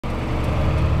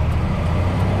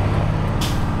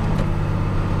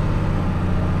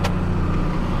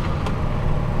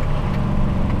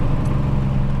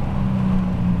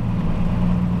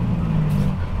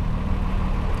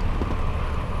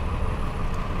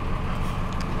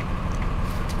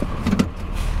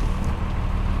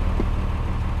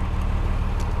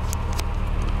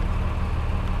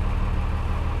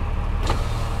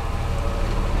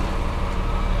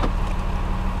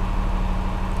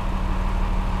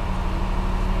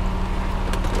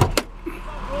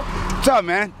What's up,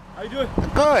 man? How you doing?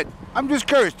 Good. I'm just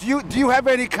curious. Do you have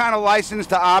any kind of license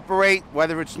to operate,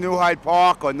 whether it's New Hyde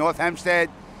Park or North Hempstead?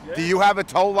 Yeah. Do you have a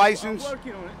tow license? I'm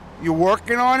working on it. You're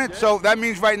working on it? Yeah. So that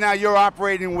means right now you're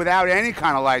operating without any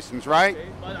kind of license, right? Okay,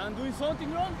 but I'm doing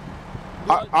something wrong.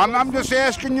 I'm just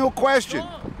asking you a question.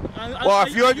 No, Well,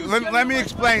 if you're, let me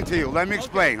explain to you. Let me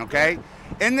explain, okay?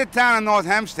 In the town of North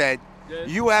Hempstead, Yes.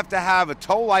 you have to have a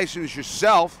tow license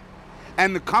yourself,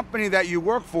 and the company that you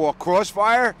work for,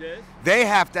 Crossfire, Yes. they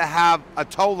have to have a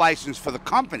tow license for the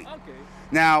company. Okay.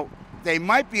 Now, they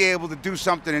might be able to do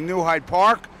something in New Hyde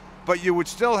Park, but you would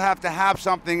still have to have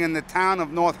something in the town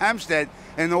of North Hempstead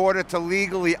in order to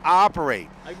legally operate.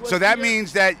 So that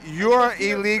means that you're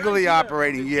illegally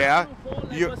operating, yeah.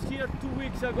 I was here 2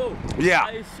 weeks ago. Yeah.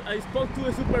 I spoke to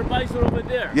a supervisor over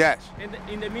there. Yes.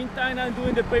 In the meantime, I'm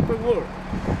doing the paperwork.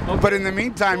 Okay? But in the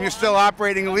meantime, you're still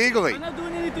operating legally. I'm not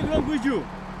doing anything wrong with you.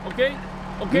 Okay?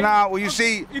 Okay? No, well, you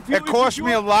see, it costs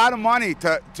me a lot of money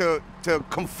to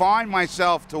confine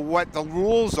myself to what the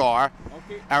rules are,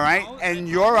 Okay. all right? And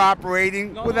you're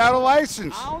operating without a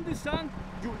license. I understand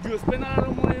you spend a lot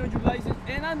of money on your license,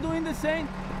 and I'm doing the same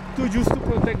to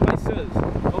protect myself,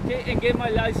 okay, and get my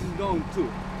license going too.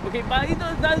 Okay, but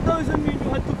that doesn't mean you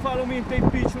have to follow me and take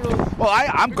pictures of... Well,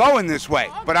 I'm going this way,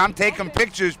 but I'm taking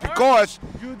pictures because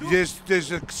You do?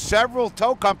 there's several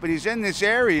tow companies in this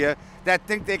area that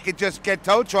think they could just get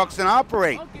tow trucks and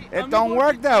operate. Okay, It don't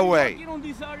work that way. I'm working on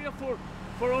this area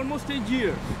for almost 10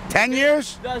 years. 10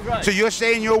 years? That's right. So you're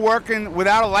saying you're working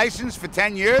without a license for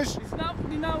 10 years? It's not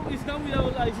without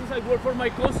a license. I work for my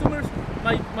customers,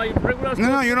 my regular...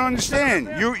 No, you don't understand.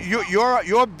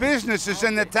 Your business is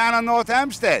in the town of North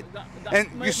Hempstead. And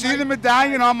you see the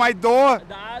medallion on my door?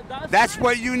 That's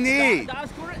what you need.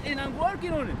 That's correct, and I'm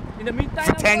working on it. In the meantime,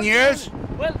 For 10 years?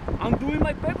 Well, I'm doing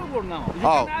my paperwork now. You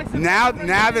Oh, can ask them now whatever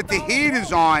that they the tell heat me.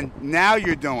 is on, now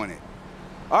you're doing it.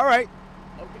 All right.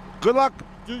 Okay. Good luck.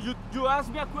 You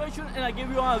asked me a question and I gave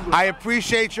you an answer. I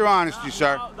appreciate your honesty,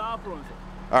 sir. No problem,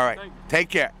 sir. All right. Thank you. Take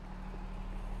care.